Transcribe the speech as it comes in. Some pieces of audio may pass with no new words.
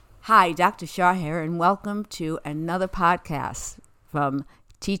Hi, Dr. Shah here, and welcome to another podcast from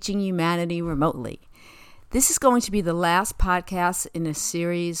Teaching Humanity Remotely. This is going to be the last podcast in a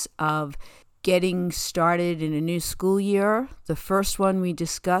series of getting started in a new school year. The first one we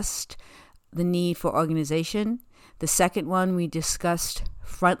discussed the need for organization. The second one we discussed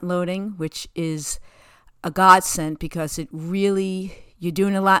front loading, which is a godsend because you're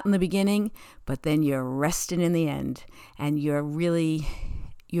doing a lot in the beginning, but then you're resting in the end, and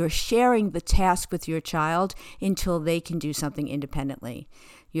you're sharing the task with your child until they can do something independently.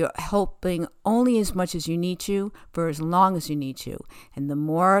 You're helping only as much as you need to for as long as you need to. And the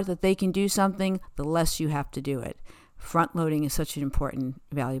more that they can do something, the less you have to do it. Front loading is such an important,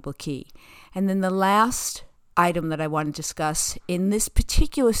 valuable key. And then the last item that I want to discuss in this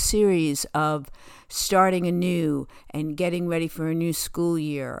particular series of starting anew and getting ready for a new school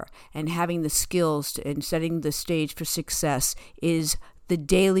year and having the skills and setting the stage for success is the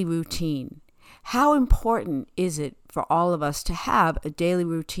daily routine. How important is it for all of us to have a daily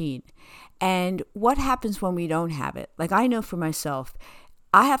routine? And what happens when we don't have it? Like, I know for myself,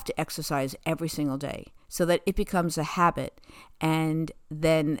 I have to exercise every single day so that it becomes a habit. And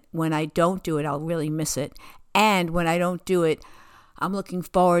then when I don't do it, I'll really miss it. And when I don't do it, I'm looking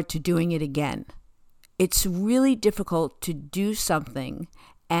forward to doing it again. It's really difficult to do something,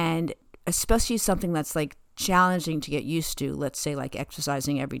 and especially something that's like challenging to get used to, let's say like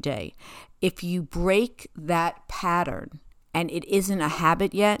exercising every day. If you break that pattern and it isn't a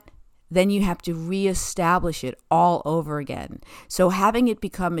habit yet, then you have to reestablish it all over again. So having it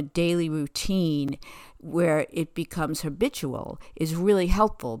become a daily routine where it becomes habitual is really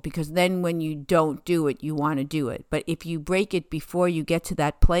helpful, because then when you don't do it, you want to do it. But if you break it before you get to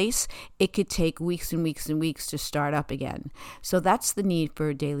that place, it could take weeks and weeks and weeks to start up again. So that's the need for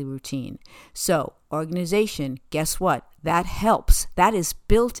a daily routine. So organization, guess what? That helps. That is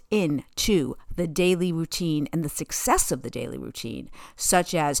built in to the daily routine and the success of the daily routine,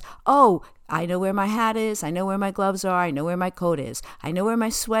 such as, I know where my hat is. I know where my gloves are. I know where my coat is. I know where my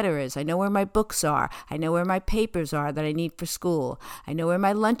sweater is. I know where my books are. I know where my papers are that I need for school. I know where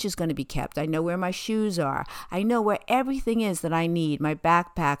my lunch is going to be kept. I know where my shoes are. I know where everything is that I need, my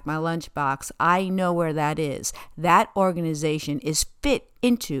backpack, my lunchbox. I know where that is. That organization is fit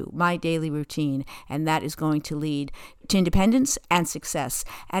into my daily routine, and that is going to lead to independence and success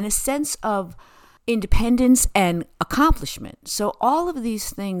and a sense of independence and accomplishment. So all of these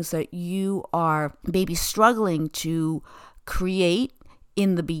things that you are maybe struggling to create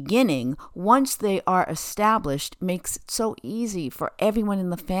in the beginning, once they are established, makes it so easy for everyone in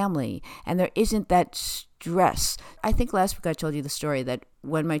the family, and there isn't that stress. I think last week I told you the story that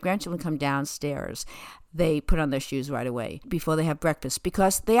when my grandchildren come downstairs, they put on their shoes right away before they have breakfast,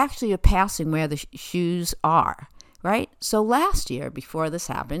 because they actually are passing where the shoes are, right? So last year, before this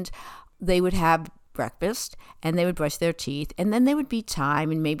happened, they would have breakfast and they would brush their teeth, and then there would be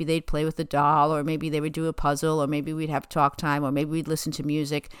time, and maybe they'd play with the doll, or maybe they would do a puzzle, or maybe we'd have talk time, or maybe we'd listen to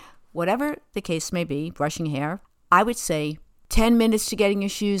music, whatever the case may be, brushing hair. I would say 10 minutes to getting your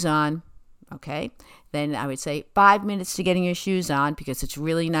shoes on. Okay. Then I would say 5 minutes to getting your shoes on, because it's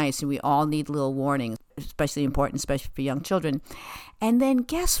really nice and we all need a little warning, especially important, especially for young children. And then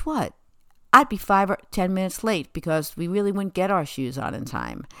guess what? I'd be 5 or 10 minutes late because we really wouldn't get our shoes on in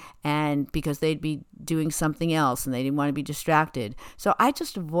time, and because they'd be doing something else and they didn't want to be distracted. So I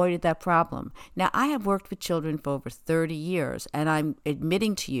just avoided that problem. Now, I have worked with children for over 30 years, and I'm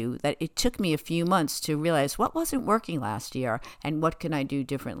admitting to you that it took me a few months to realize what wasn't working last year and what can I do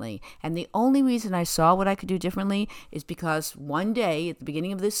differently. And the only reason I saw what I could do differently is because one day at the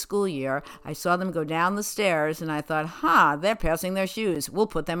beginning of this school year, I saw them go down the stairs and I thought, they're passing their shoes. We'll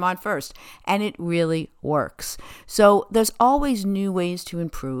put them on first. And it really works. So there's always new ways to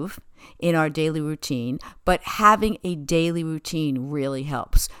improve in our daily routine, but having a daily routine really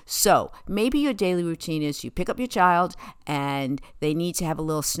helps. So maybe your daily routine is you pick up your child and they need to have a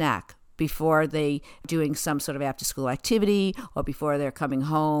little snack before they doing some sort of after school activity, or before they're coming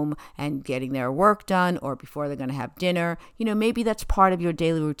home and getting their work done, or before they're going to have dinner. Maybe that's part of your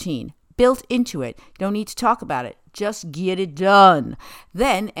daily routine. Built into it. You don't need to talk about it. Just get it done.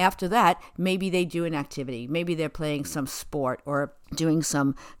 Then after that, maybe they do an activity. Maybe they're playing some sport or doing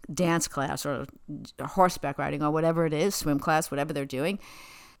some dance class or horseback riding or whatever it is, swim class, whatever they're doing.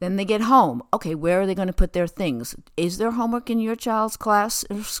 Then they get home. Okay, where are they going to put their things? Is there homework in your child's class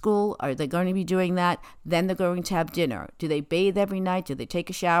or school? Are they going to be doing that? Then they're going to have dinner. Do they bathe every night? Do they take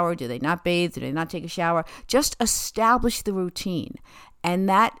a shower? Do they not bathe? Do they not take a shower? Just establish the routine. And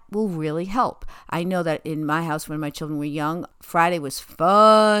that will really help. I know that in my house when my children were young, Friday was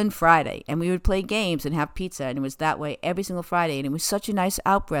fun Friday. And we would play games and have pizza. And it was that way every single Friday. And it was such a nice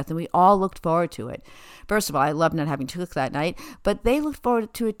out-breath. And we all looked forward to it. First of all, I loved not having to cook that night. But they looked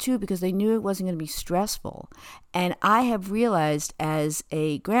forward to it too because they knew it wasn't going to be stressful. And I have realized as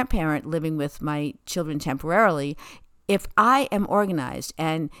a grandparent living with my children temporarily, if I am organized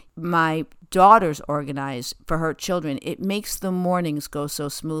and my daughter's organized for her children, it makes the mornings go so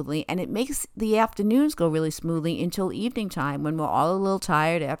smoothly, and it makes the afternoons go really smoothly until evening time when we're all a little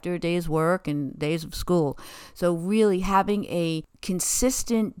tired after a day's work and days of school. So really having a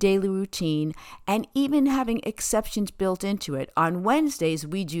consistent daily routine and even having exceptions built into it. On Wednesdays,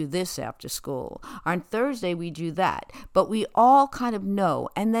 we do this after school. On Thursday, we do that. But we all kind of know.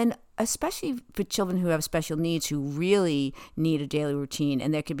 And then especially for children who have special needs who really need a daily routine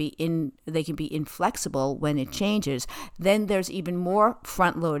and they can be inflexible when it changes, then there's even more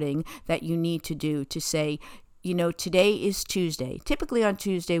front loading that you need to do to say, today is Tuesday. Typically on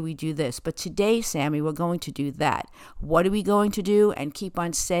Tuesday we do this, but today, Sammy, we're going to do that. What are we going to do? And keep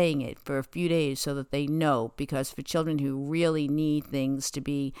on saying it for a few days so that they know, because for children who really need things to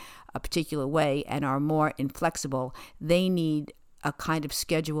be a particular way and are more inflexible, they need a kind of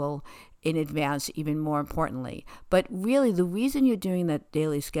schedule in advance, even more importantly. But really, the reason you're doing that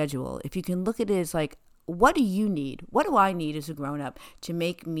daily schedule, if you can look at it as like, what do you need? What do I need as a grown-up to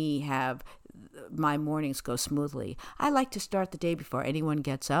make me have my mornings go smoothly? I like to start the day before anyone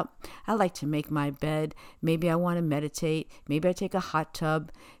gets up. I like to make my bed. Maybe I want to meditate. Maybe I take a hot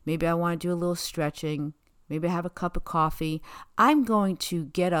tub. Maybe I want to do a little stretching. Maybe I have a cup of coffee. I'm going to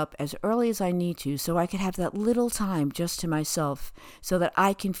get up as early as I need to so I can have that little time just to myself so that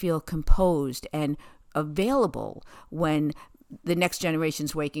I can feel composed and available when the next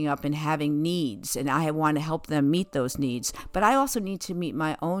generation's waking up and having needs, and I want to help them meet those needs. But I also need to meet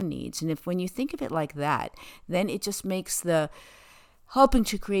my own needs. And when you think of it like that, then it just makes the helping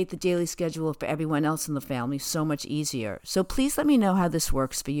to create the daily schedule for everyone else in the family so much easier. So please let me know how this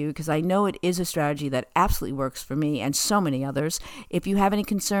works for you, because I know it is a strategy that absolutely works for me and so many others. If you have any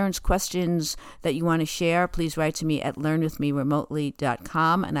concerns, questions that you want to share, please write to me at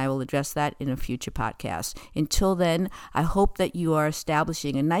learnwithmeremotely.com, and I will address that in a future podcast. Until then, I hope that you are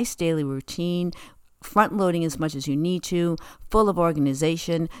establishing a nice daily routine, front loading as much as you need to, full of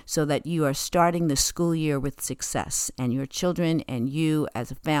organization, so that you are starting the school year with success and your children and you as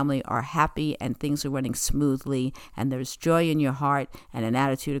a family are happy and things are running smoothly and there's joy in your heart and an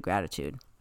attitude of gratitude.